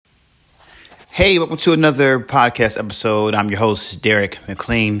Hey, welcome to another podcast episode. I'm your host, Derek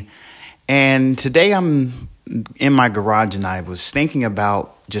McLean. And today I'm in my garage and I was thinking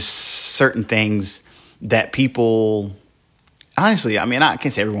about just certain things that people, honestly, I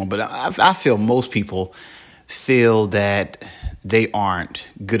can't say everyone, but I feel most people feel that they aren't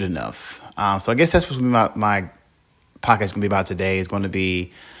good enough. So I guess that's what my podcast is going to be about today. Is going to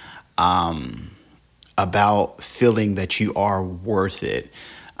be about feeling that you are worth it.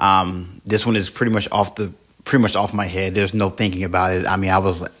 This one is pretty much off my head. There's no thinking about it. I mean, I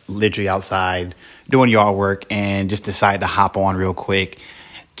was literally outside doing yard work and just decided to hop on real quick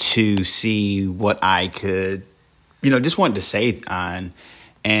to see what I could, just wanted to say on.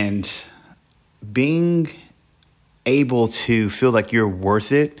 And being able to feel like you're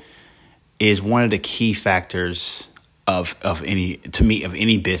worth it is one of the key factors of any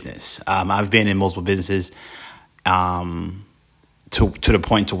business. I've been in multiple businesses, to the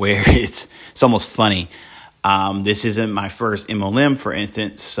point to where it's almost funny. This isn't my first MLM, for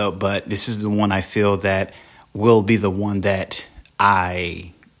instance. But this is the one I feel that will be the one that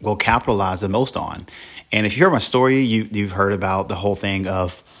I will capitalize the most on. And if you heard my story, you've heard about the whole thing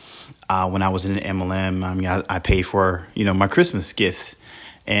of when I was in the MLM. I mean, I paid for my Christmas gifts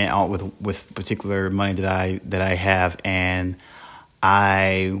and with particular money that I have, and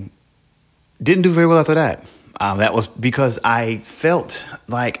I didn't do very well after that. That was because I felt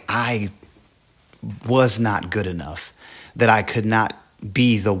like I was not good enough, that I could not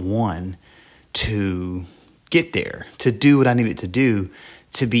be the one to get there, to do what I needed to do,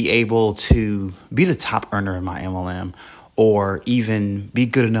 to be able to be the top earner in my MLM, or even be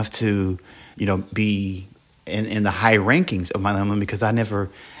good enough to, be in the high rankings of my MLM, because I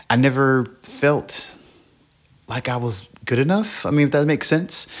never felt like I was good enough. I mean, if that makes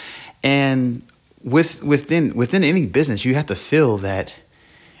sense. And within any business, you have to feel that,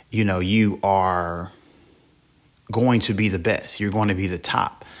 you are going to be the best. You're going to be the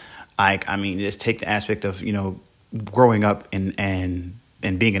top. Just take the aspect of, growing up and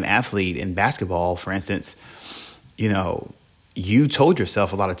being an athlete in basketball, for instance. You told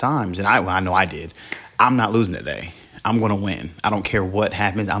yourself a lot of times, and I know I did, I'm not losing today. I'm going to win. I don't care what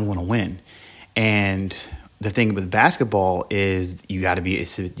happens. I'm going to win. And the thing with basketball is you got to be a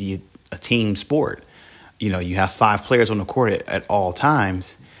team sport. You have 5 players on the court at all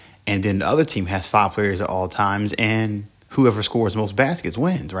times, and then the other team has 5 players at all times, and whoever scores most baskets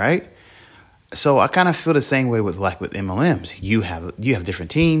wins, right? So I kind of feel the same way with MLMs. You have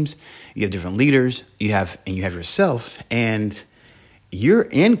different teams, you have different leaders, you have yourself, and you're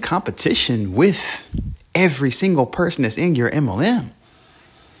in competition with every single person that's in your MLM.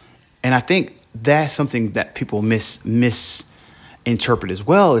 And I think that's something that people misinterpret as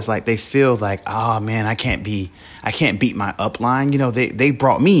well. Is like they feel like, oh man, I can't beat my upline. They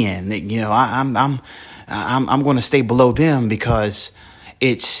brought me in. I'm going to stay below them because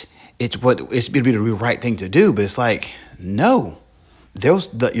it's going to be the right thing to do. But it's like, no,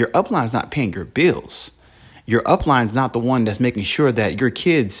 your upline's not paying your bills. Your upline's not the one that's making sure that your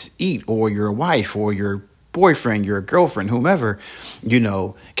kids eat, or your wife, or your boyfriend, your girlfriend, whomever,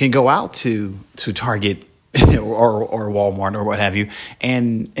 can go out to Target or Walmart or what have you,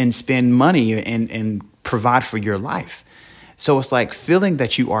 and spend money and provide for your life. So it's like feeling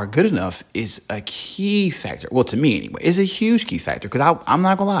that you are good enough is a key factor. Well, to me anyway, is a huge key factor, because I'm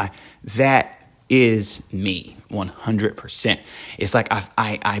not gonna lie, that is me 100%. It's like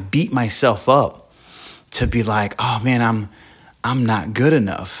I beat myself up to be like, oh man, I'm not good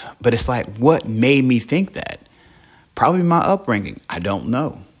enough. But it's like, what made me think that? Probably my upbringing. I don't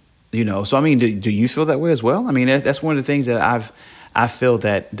know. So I mean, do you feel that way as well? I mean, that's one of the things that I feel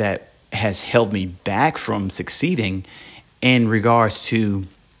that has held me back from succeeding in regards to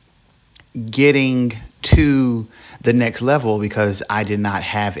getting to the next level, because I did not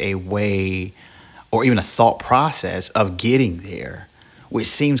have a way or even a thought process of getting there, which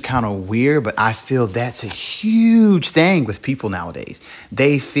seems kind of weird, but I feel that's a huge thing with people nowadays.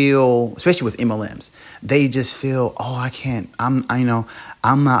 They feel, especially with MLMs, they just feel, oh, I can't, I'm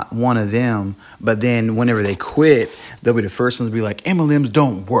not one of them. But then whenever they quit, they'll be the first ones to be like, MLMs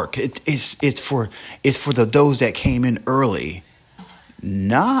don't work. It's for those that came in early.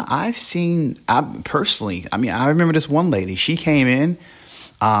 Nah, I remember this one lady. She came in.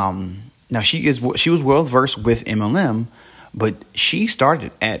 Now she was well versed with MLM, but she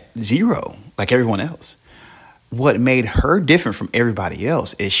started at zero like everyone else. What made her different from everybody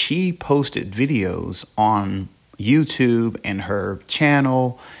else is she posted videos on YouTube and her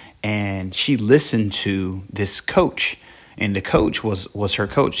channel, and she listened to this coach, and the coach was her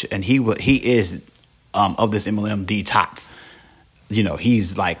coach, and he is of this MLM the top.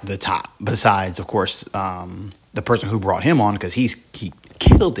 he's like the top. Besides, of course, the person who brought him on, because he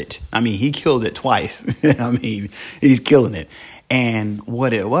killed it. I mean, he killed it twice. I mean, he's killing it. And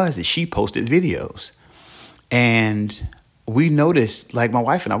what it was is she posted videos, and we noticed, like my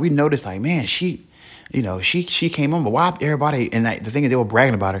wife and I, we noticed like, man, she came on, but why everybody, and the thing is they were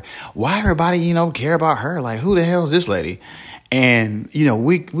bragging about her. Why everybody, care about her? Like, who the hell is this lady? And,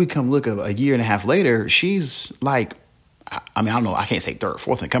 we come look a year and a half later, she's like, I mean, I don't know, I can't say third,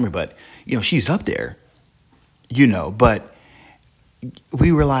 fourth in the company, but, she's up there, but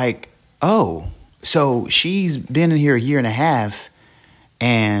we were like, oh, so she's been in here a year and a half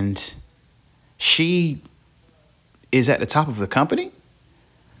and she is at the top of the company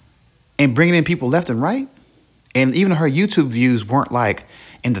and bringing in people left and right. And even her YouTube views weren't like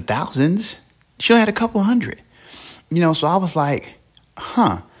in the thousands. She only had a couple hundred, so I was like,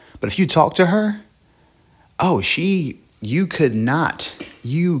 huh. But if you talk to her, you could not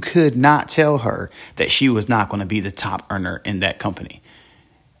tell her that she was not going to be the top earner in that company.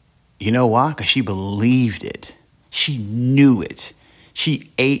 You know why? Because she believed it. She knew it.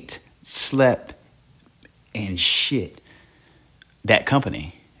 She ate, slept, and shit that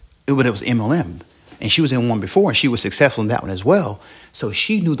company. It was MLM. And she was in one before, and she was successful in that one as well. So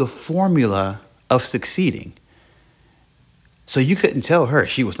she knew the formula of succeeding. So you couldn't tell her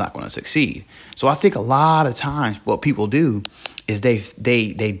she was not going to succeed. So I think a lot of times what people do is they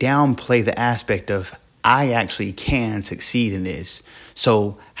downplay the aspect of, I actually can succeed in this.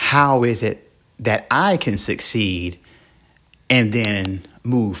 So how is it that I can succeed and then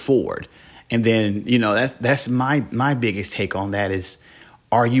move forward? And then, that's my biggest take on that is,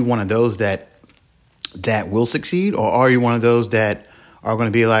 are you one of those that will succeed, or are you one of those that are going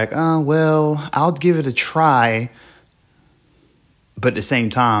to be like, oh, well, I'll give it a try. But at the same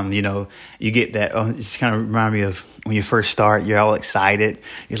time, you get that. Oh, it's kind of remind me of when you first start. You're all excited.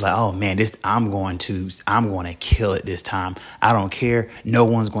 You're like, oh man, I'm going to kill it this time. I don't care. No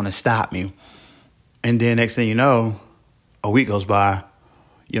one's going to stop me. And then next thing you know, a week goes by,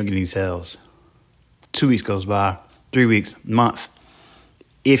 you don't get any sales. 2 weeks goes by, 3 weeks, month.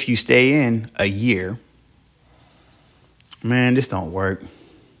 If you stay in a year, man, this don't work.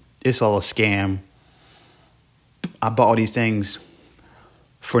 It's all a scam. I bought all these things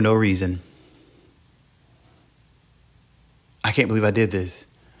for no reason. I can't believe I did this.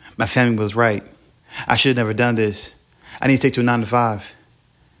 My family was right. I should have never done this. I need to take to a 9-to-5.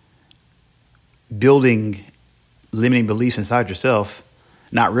 Building limiting beliefs inside yourself,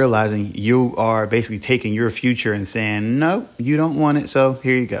 not realizing you are basically taking your future and saying, no, you don't want it, so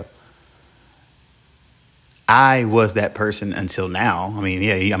here you go. I was that person until now. I mean,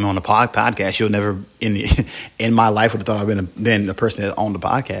 yeah, I'm on a podcast. You'll never in my life would have thought I've been a person that owned a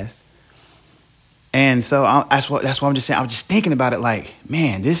podcast. And so that's what I'm just saying. I was just thinking about it like,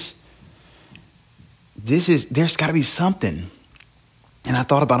 man, there's got to be something. And I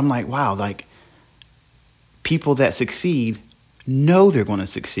thought about it, I'm like, wow, like people that succeed know they're going to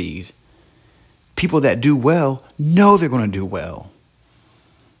succeed. People that do well know they're going to do well.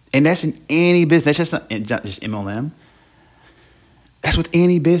 And that's in any business. That's not just MLM. That's with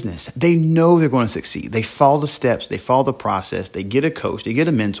any business. They know they're going to succeed. They follow the steps. They follow the process. They get a coach. They get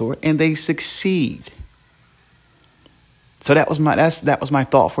a mentor, and they succeed. So that was my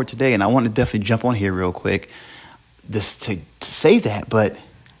thought for today. And I want to definitely jump on here real quick, just to say that. But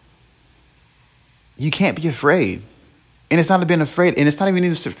you can't be afraid, and it's not being afraid, and it's not even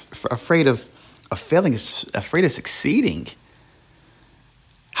afraid of failing. It's afraid of succeeding.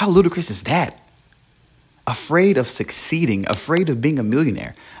 How ludicrous is that? Afraid of succeeding, afraid of being a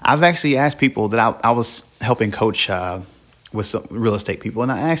millionaire. I've actually asked people that I was helping coach with some real estate people,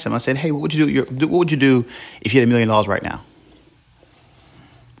 and I asked them, I said, hey, what would you do if you had $1 million right now?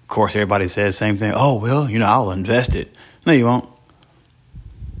 Of course, everybody says the same thing. Oh, well, I'll invest it. No, you won't.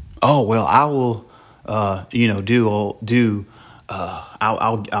 Oh, well, I will, I'll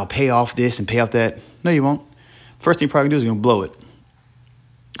pay off this and pay off that. No, you won't. First thing you're probably going to do is you're going to blow it.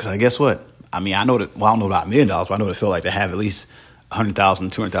 Because guess what? I mean, I don't know about $1 million, but I know what it feels like to have at least $100,000,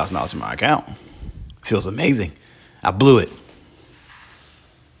 $200,000 in my account. It feels amazing. I blew it.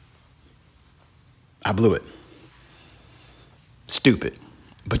 Stupid.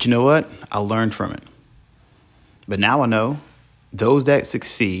 But you know what? I learned from it. But now I know those that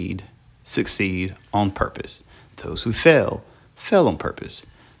succeed on purpose. Those who fail on purpose.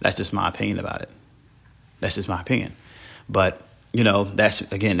 That's just my opinion about it. That's just my opinion. But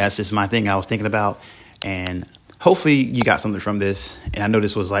that's just my thing I was thinking about. And hopefully you got something from this. And I know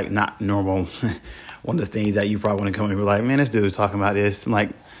this was like not normal. One of the things that you probably want to come in and be like, man, this dude's talking about this. I'm like,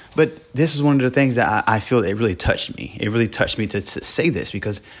 But this is one of the things that I feel it really touched me. It really touched me to say this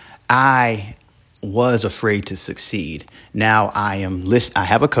because I was afraid to succeed. Now I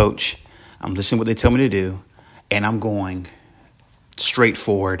have a coach. I'm listening to what they tell me to do, and I'm going straight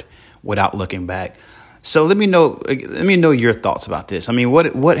forward without looking back. So let me know your thoughts about this. I mean,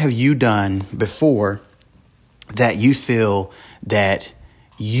 what have you done before that you feel that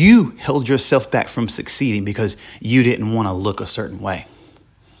you held yourself back from succeeding because you didn't want to look a certain way?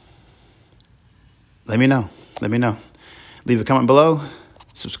 Let me know. Leave a comment below,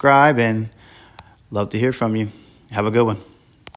 subscribe, and love to hear from you. Have a good one.